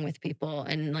visiting with people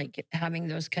and like having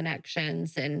those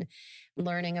connections and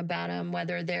learning about them,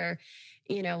 whether they're,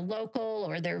 local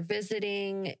or they're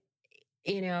visiting,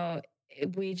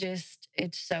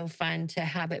 it's so fun to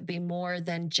have it be more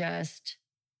than just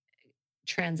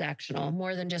transactional,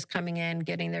 more than just coming in,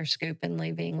 getting their scoop and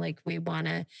leaving. Like we want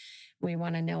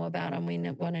to know about them. We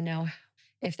want to know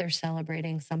if they're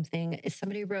celebrating something.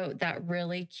 Somebody wrote that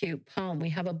really cute poem.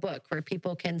 We have a book where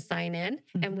people can sign in,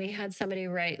 and we had somebody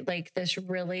write like this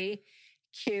really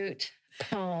cute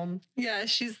poem. yeah,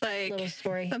 she's like Little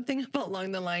story. something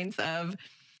along the lines of,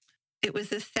 it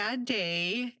was a sad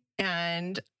day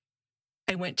and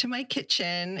I went to my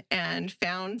kitchen and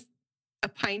found a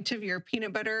pint of your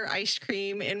peanut butter ice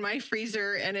cream in my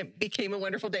freezer, and it became a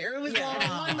wonderful day. Or it was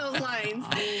along those lines.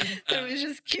 It was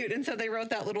just cute. And so they wrote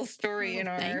that little story in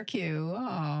our Thank you.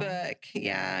 Oh. book.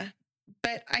 Yeah.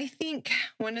 But I think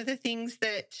one of the things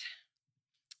that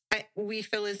we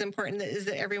feel is important is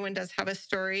that everyone does have a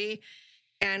story,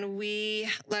 and we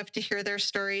love to hear their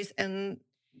stories and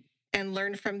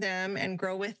learn from them and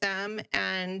grow with them.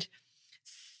 And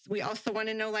we also want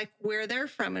to know like where they're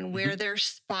from and where their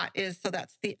spot is. So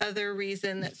that's the other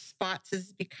reason that Spots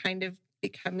is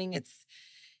becoming its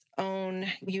own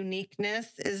uniqueness,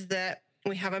 is that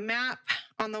we have a map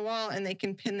on the wall and they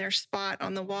can pin their spot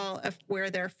on the wall of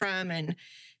where they're from and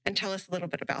tell us a little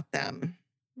bit about them.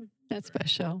 That's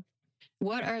special.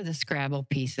 What are the Scrabble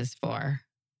pieces for?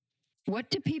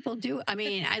 What do people do? I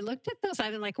mean, I looked at those.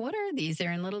 I've been like, what are these?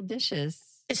 They're in little dishes.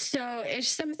 So it's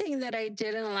something that I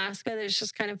did in Alaska that's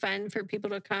just kind of fun for people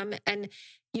to come, and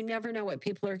you never know what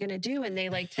people are going to do. And they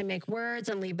like to make words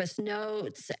and leave us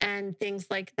notes and things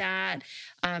like that.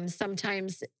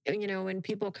 Sometimes, when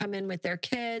people come in with their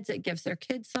kids, it gives their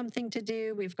kids something to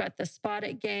do. We've got the Spot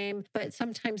It game, but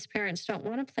sometimes parents don't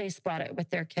want to play Spot It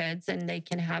with their kids, and they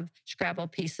can have Scrabble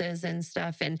pieces and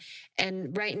stuff.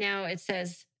 And right now it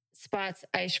says Spots,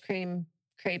 ice cream,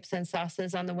 crepes, and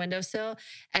sauces on the windowsill.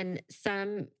 And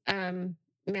some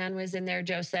man was in there,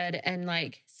 Joe said, and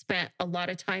like spent a lot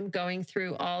of time going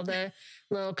through all the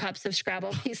little cups of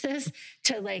Scrabble pieces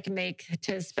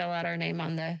to spell out our name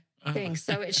on the thing.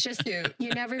 So it's just, you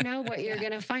never know what you're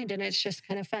going to find. And it's just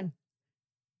kind of fun.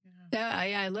 Yeah,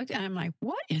 I looked and I'm like,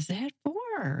 what is that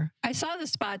for? I saw the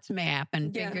spots map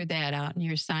and figured that out in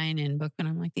your sign-in book. And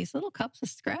I'm like, these little cups of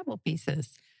Scrabble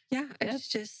pieces. Yeah, it's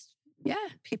just,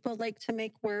 people like to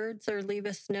make words or leave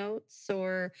us notes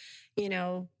or,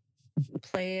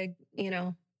 play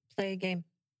a game.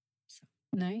 So.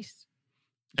 Nice.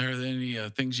 Are there any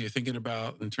things you're thinking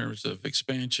about in terms of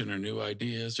expansion or new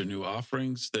ideas or new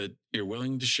offerings that you're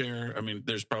willing to share? I mean,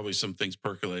 there's probably some things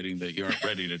percolating that you aren't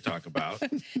ready to talk about.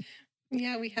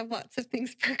 Yeah, we have lots of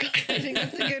things percolating.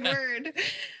 That's a good word.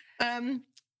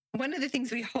 One of the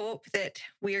things we hope that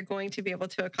we are going to be able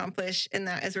to accomplish in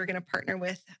that is we're going to partner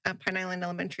with Pine Island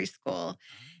Elementary School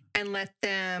and let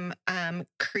them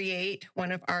create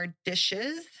one of our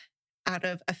dishes out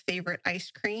of a favorite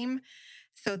ice cream.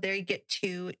 So they get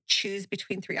to choose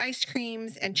between 3 ice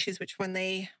creams and choose which one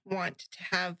they want to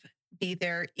have be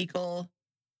their Eagle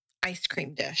ice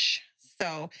cream dish.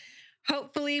 So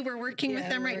hopefully we're working with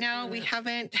them right now. We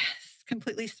haven't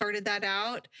completely sorted that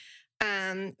out,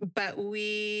 but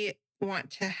we want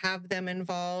to have them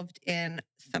involved in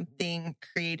something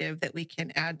creative that we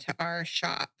can add to our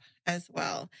shop as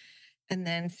well. And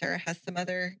then Sarah has some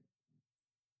other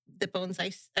the Bones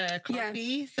Ice coffee.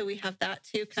 Yeah. So we have that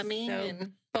too coming. So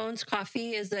Bones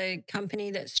Coffee is a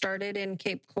company that started in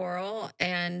Cape Coral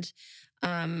and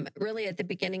really at the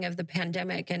beginning of the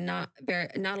pandemic, and not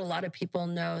a lot of people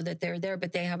know that they're there,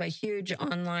 but they have a huge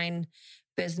online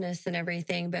business and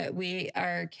everything. But we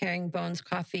are carrying Bones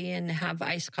Coffee and have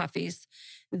iced coffees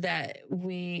that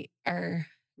we are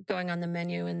going on the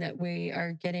menu and that we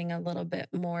are getting a little bit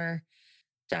more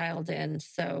dialed in.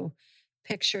 So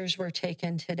pictures were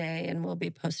taken today and we'll be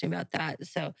posting about that.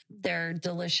 So they're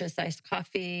delicious iced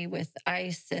coffee with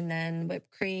ice and then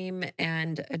whipped cream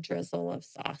and a drizzle of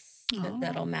sauce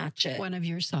that'll match it. One of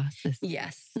your sauces.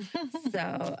 Yes.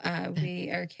 So we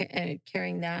are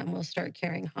carrying that, and we'll start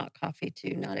carrying hot coffee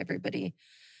too. Not everybody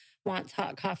wants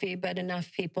hot coffee, but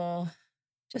enough people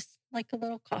just like a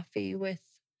little coffee with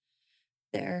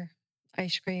their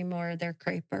ice cream or their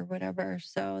crepe or whatever.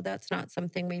 So that's not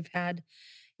something we've had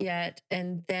yet.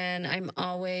 And then I'm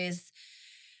always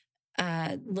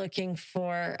looking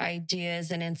for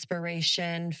ideas and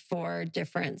inspiration for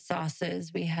different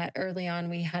sauces. We had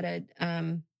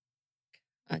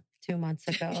 2 months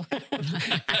ago,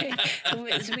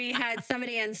 we had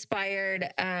somebody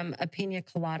inspired a pina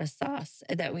colada sauce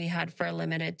that we had for a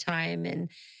limited time. And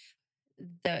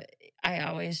I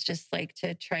always just like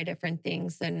to try different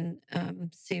things and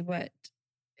see what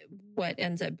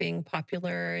ends up being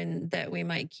popular and that we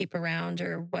might keep around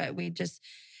or what we just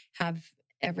have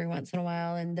every once in a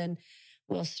while. And then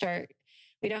we'll start.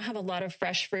 We don't have a lot of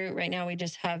fresh fruit right now. We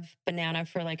just have banana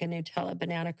for like a Nutella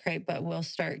banana crepe, but we'll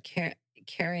start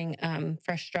carrying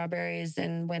fresh strawberries.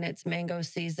 And when it's mango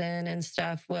season and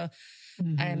stuff, we'll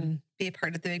be a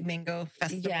part of the big mango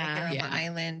festival here on the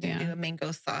island and do a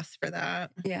mango sauce for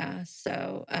that. Yeah.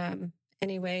 So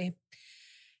anyway,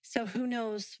 so who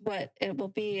knows what it will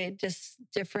be? It just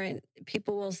different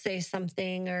people will say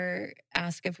something or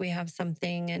ask if we have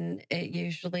something, and it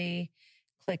usually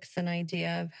clicks an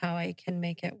idea of how I can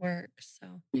make it work. So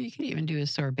you could even do a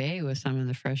sorbet with some of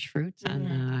the fresh fruits on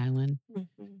the island.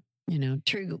 Mm-hmm.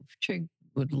 Trig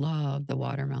would love the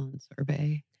watermelon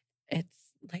sorbet.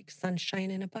 It's like sunshine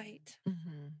in a bite.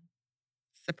 Mm-hmm.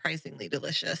 Surprisingly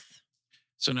delicious.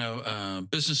 So now,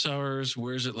 business hours,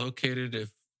 where is it located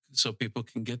so people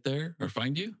can get there or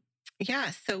find you?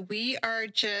 Yeah, so we are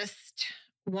just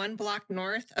 1 block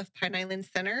north of Pine Island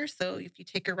Center. So if you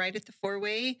take a right at the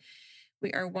 4-way,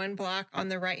 we are 1 block on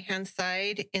the right-hand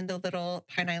side in the little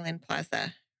Pine Island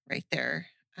Plaza right there.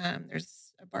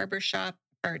 There's a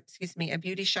a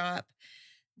beauty shop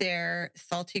there.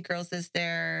 Salty Girls is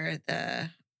there. The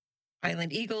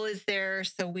Island Eagle is there.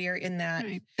 So we are in that.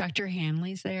 Right. Dr.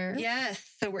 Hanley's there. Yes.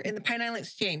 So we're in the Pine Island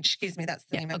Exchange. Excuse me. That's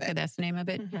the name of it. Okay. That's the name of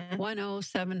it. Mm-hmm.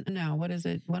 107. No, what is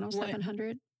it?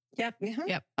 10700? Yep. Mm-hmm.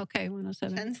 Yep. Okay.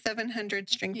 107. 10700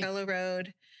 Stringfellow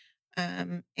Road.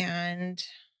 And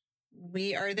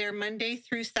we are there Monday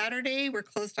through Saturday. We're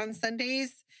closed on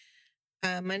Sundays.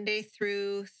 Monday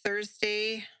through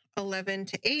Thursday, 11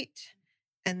 to 8.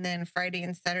 And then Friday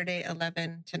and Saturday,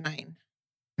 11 to 9.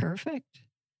 Perfect.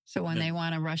 So when they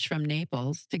want to rush from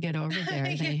Naples to get over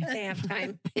there, they have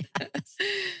time. Yes.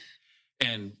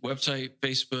 And website,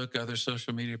 Facebook, other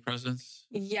social media presence?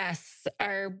 Yes.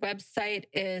 Our website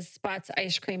is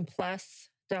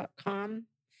spotsicecreamplus.com.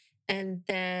 and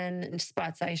then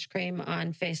Spots Ice Cream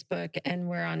on Facebook, and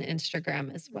we're on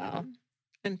Instagram as well.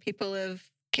 And people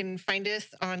can find us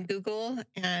on Google,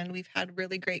 and we've had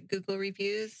really great Google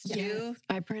reviews too. Yes,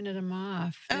 I printed them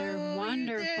off. They're Oh, you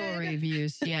wonderful did?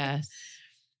 reviews. Yes.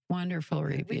 Wonderful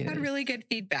reviews. We've had really good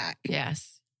feedback.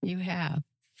 Yes, you have.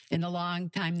 In the long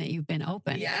time that you've been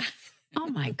open. Yes. Oh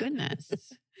my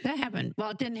goodness. That happened.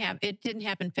 Well, it didn't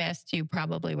happen fast to you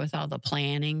probably with all the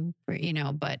planning,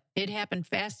 but it happened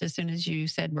fast as soon as you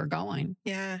said we're going.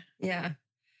 Yeah. Yeah.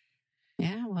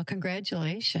 Yeah. Well,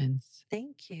 congratulations.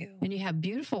 Thank you. And you have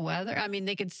beautiful weather. I mean,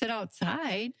 they could sit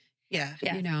outside, Yeah.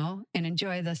 Yeah. and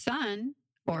enjoy the sun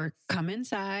or come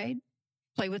inside,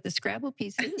 play with the Scrabble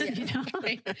pieces,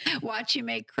 watch you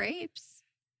make crepes.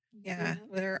 Yeah.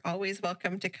 They're always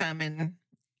welcome to come and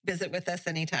visit with us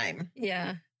anytime.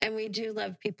 Yeah. And we do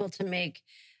love people to make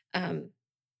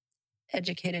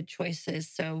educated choices.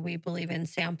 So we believe in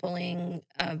sampling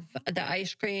of the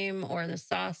ice cream or the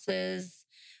sauces.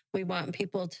 We want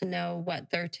people to know what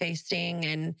they're tasting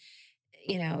and,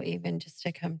 even just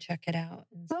to come check it out.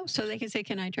 Oh, so they can say,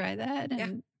 can I try that?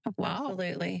 And, wow.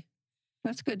 Absolutely.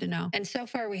 That's good to know. And so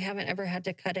far, we haven't ever had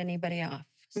to cut anybody off.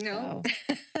 No. So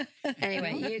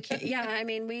anyway, you can,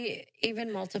 we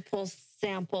even multiple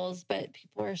samples, but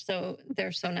people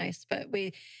they're so nice. But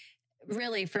we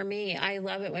really, for me, I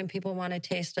love it when people want to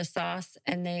taste a sauce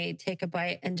and they take a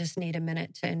bite and just need a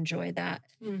minute to enjoy that.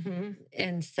 Mm-hmm.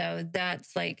 And so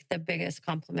that's like the biggest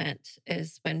compliment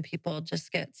is when people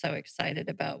just get so excited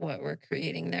about what we're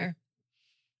creating there.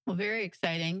 Well, very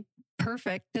exciting.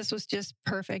 Perfect. This was just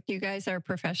perfect. You guys are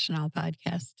professional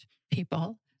podcast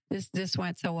people. This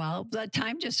went so well. The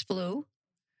time just flew.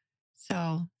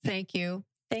 So thank you.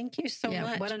 Thank you so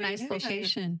much. What a nice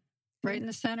location. Right in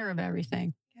the center of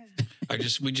everything. Yeah.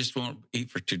 We just won't eat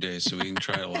for 2 days so we can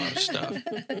try a lot of stuff.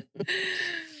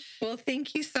 Well,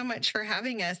 thank you so much for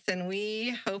having us. And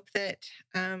we hope that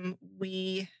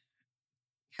we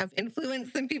have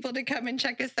influenced some people to come and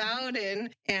check us out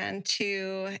and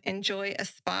to enjoy a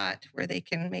spot where they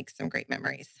can make some great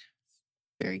memories.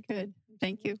 Very good.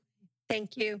 Thank you.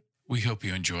 Thank you. We hope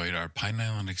you enjoyed our Pine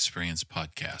Island Experience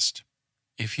podcast.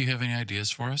 If you have any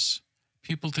ideas for us,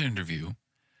 people to interview,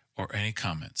 or any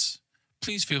comments,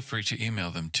 please feel free to email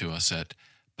them to us at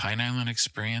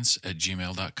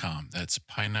pineislandexperience@gmail.com. That's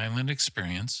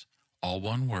pineislandexperience, all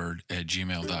one word,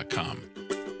 @gmail.com.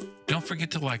 Don't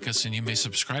forget to like us, and you may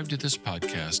subscribe to this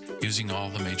podcast using all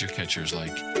the major catchers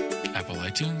like Apple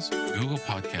iTunes, Google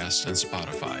Podcasts, and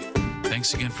Spotify.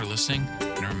 Thanks again for listening,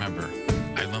 and remember,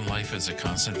 island life is a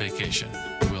constant vacation.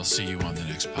 We'll see you on the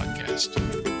next podcast.